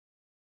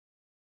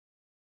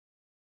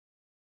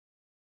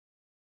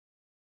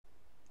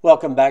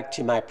Welcome back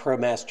to my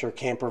ProMaster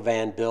camper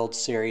van build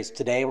series.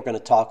 Today we're going to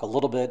talk a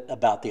little bit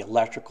about the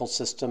electrical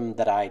system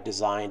that I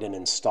designed and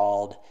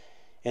installed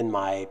in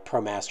my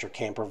ProMaster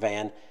camper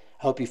van. I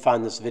hope you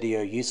find this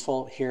video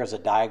useful. Here's a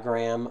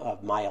diagram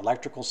of my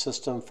electrical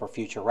system for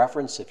future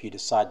reference if you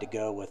decide to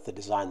go with the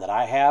design that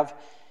I have.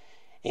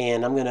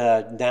 And I'm going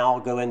to now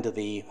go into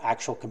the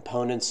actual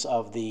components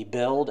of the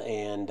build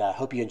and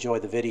hope you enjoy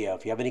the video.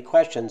 If you have any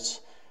questions,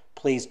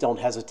 please don't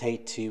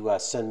hesitate to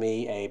send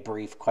me a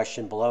brief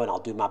question below and I'll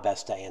do my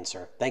best to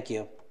answer. Thank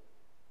you.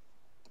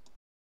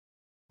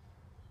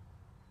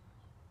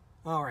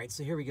 All right,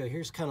 so here we go.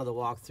 Here's kind of the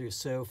walkthrough.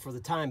 So for the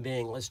time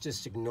being, let's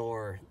just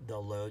ignore the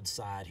load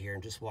side here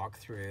and just walk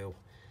through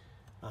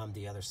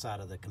the other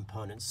side of the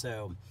component.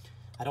 So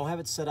I don't have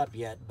it set up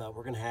yet, but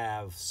we're going to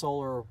have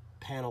solar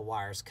panel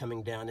wires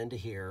coming down into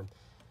here.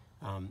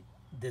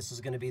 This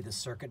is going to be the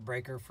circuit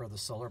breaker for the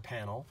solar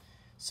panel.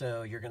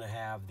 So you're going to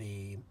have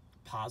the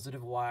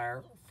positive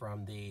wire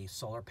from the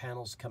solar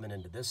panels coming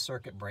into this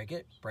circuit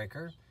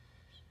breaker.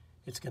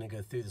 It's going to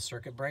go through the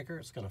circuit breaker.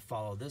 It's going to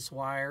follow this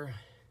wire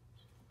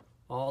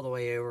all the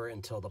way over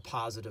until the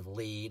positive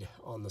lead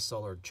on the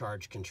solar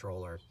charge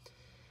controller.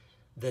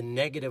 The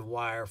negative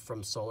wire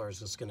from solar is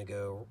just going to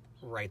go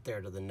right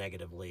there to the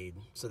negative lead.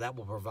 So that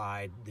will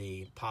provide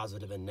the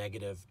positive and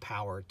negative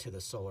power to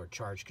the solar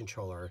charge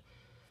controller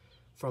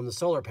from the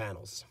solar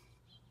panels.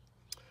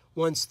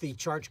 Once the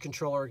charge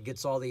controller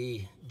gets all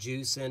the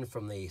juice in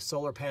from the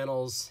solar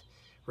panels,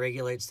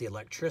 regulates the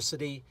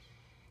electricity,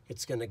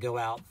 it's going to go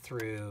out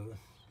through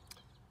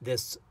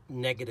this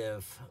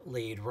negative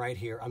lead right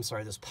here. I'm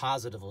sorry, this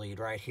positive lead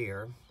right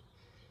here.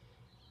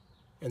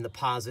 And the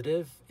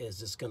positive is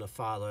just going to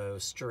follow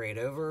straight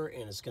over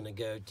and it's going to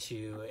go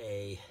to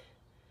a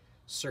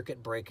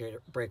circuit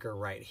breaker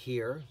right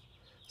here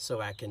so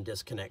I can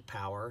disconnect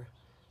power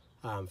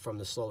from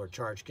the solar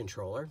charge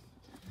controller.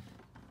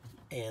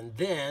 And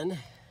then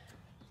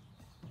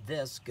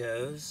this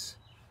goes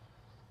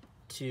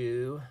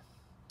to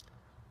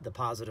the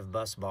positive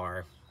bus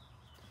bar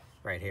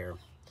right here.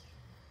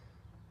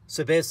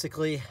 So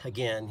basically,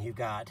 again, you've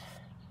got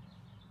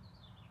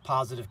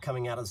positive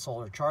coming out of the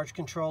solar charge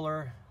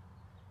controller,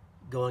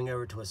 going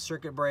over to a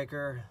circuit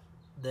breaker,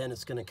 then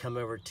it's going to come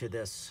over to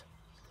this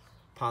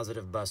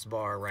positive bus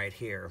bar right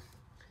here.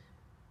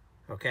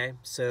 Okay,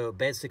 so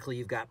basically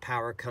you've got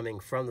power coming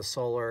from the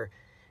solar,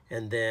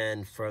 and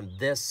then from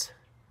this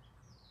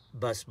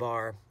bus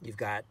bar, you've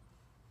got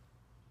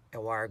a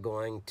wire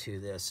going to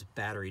this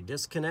battery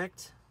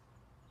disconnect,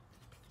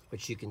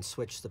 which you can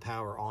switch the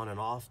power on and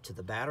off to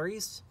the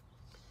batteries.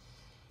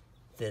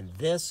 Then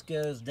this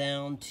goes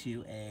down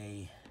to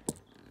a,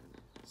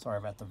 sorry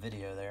about the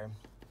video there,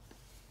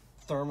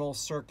 thermal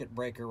circuit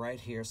breaker right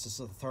here. So this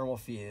is the thermal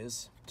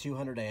fuse,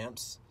 200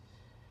 amps.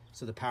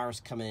 So the power's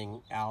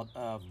coming out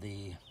of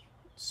the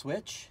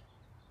switch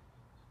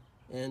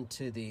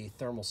into the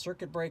thermal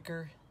circuit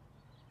breaker,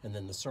 and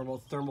then the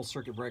thermal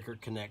circuit breaker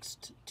connects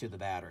to the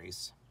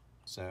batteries.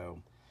 So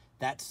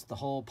that's the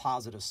whole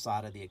positive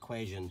side of the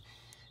equation.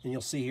 And you'll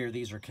see here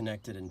these are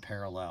connected in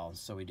parallel.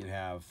 So we do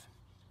have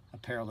a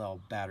parallel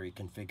battery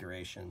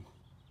configuration.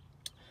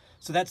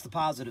 So that's the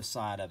positive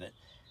side of it.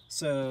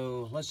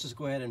 So let's just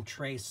go ahead and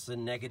trace the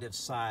negative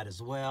side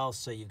as well.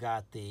 So you've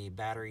got the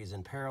batteries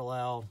in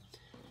parallel.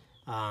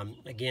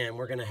 Again,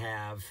 we're going to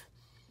have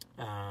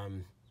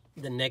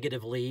the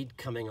negative lead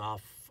coming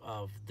off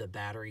of the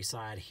battery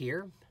side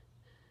here.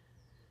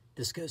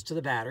 This goes to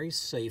the batteries,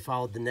 so you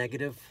followed the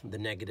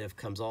negative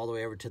comes all the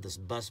way over to this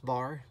bus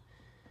bar.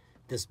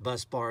 This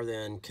bus bar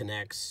then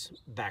connects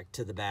back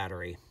to the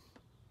battery.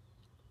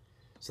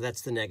 So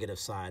that's the negative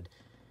side.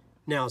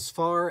 Now as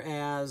far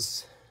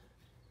as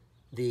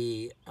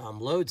the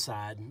load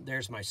side,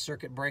 there's my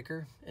circuit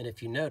breaker, and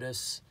if you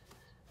notice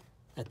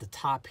at the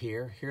top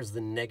here, here's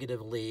the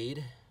negative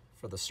lead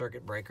for the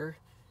circuit breaker.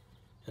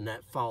 And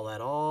follow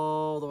that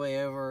all the way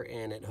over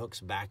and it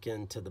hooks back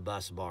into the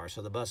bus bar.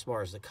 So the bus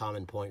bar is the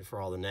common point for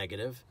all the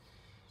negative.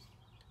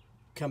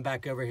 Come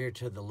back over here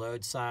to the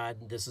load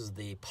side. This is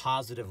the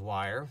positive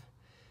wire.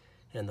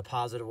 And the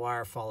positive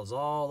wire follows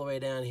all the way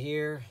down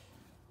here.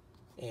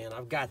 And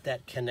I've got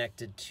that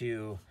connected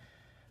to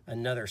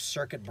another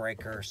circuit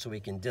breaker so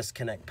we can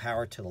disconnect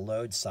power to the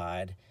load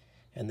side.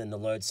 And then the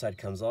load side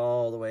comes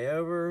all the way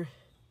over.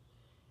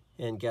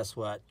 And guess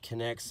what?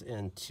 Connects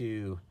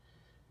into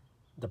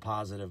the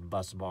positive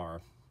bus bar.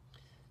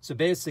 So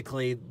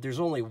basically there's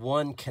only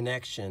one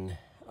connection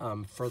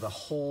for the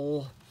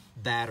whole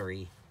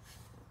battery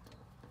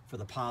for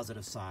the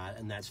positive side,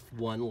 and that's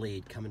one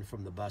lead coming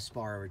from the bus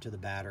bar over to the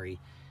battery.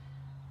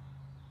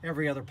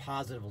 Every other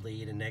positive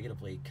lead and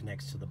negative lead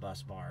connects to the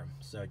bus bar.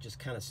 So it just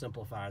kind of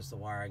simplifies the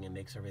wiring and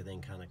makes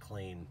everything kind of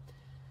clean.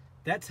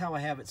 That's how I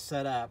have it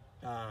set up.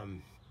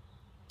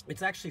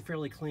 It's actually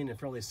fairly clean and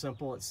fairly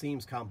simple. It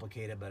seems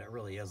complicated, but it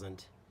really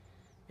isn't.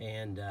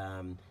 And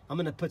I'm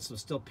going to put some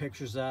still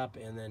pictures up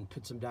and then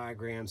put some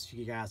diagrams so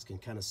you guys can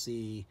kind of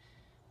see,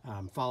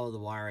 follow the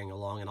wiring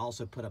along, and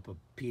also put up a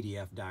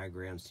PDF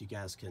diagram so you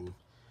guys can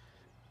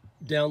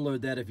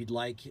download that if you'd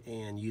like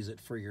and use it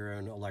for your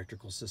own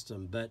electrical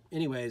system. But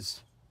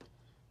anyways,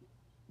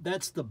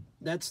 that's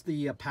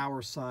the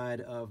power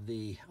side of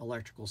the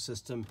electrical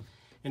system.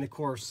 And of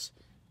course,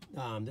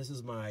 this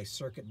is my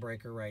circuit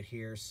breaker right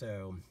here.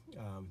 So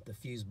the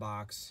fuse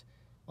box,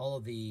 all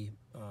of the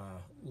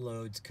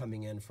loads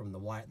coming in from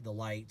the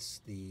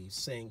lights, the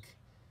sink,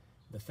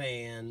 the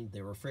fan,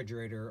 the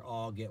refrigerator,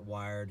 all get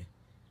wired.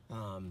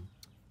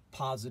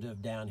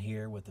 Positive down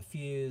here with the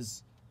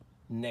fuse,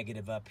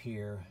 negative up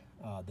here,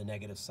 the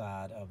negative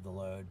side of the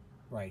load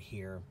right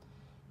here.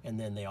 And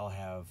then they all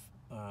have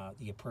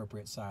the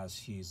appropriate size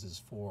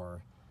fuses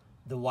for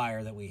the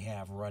wire that we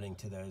have running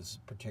to those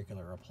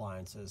particular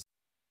appliances.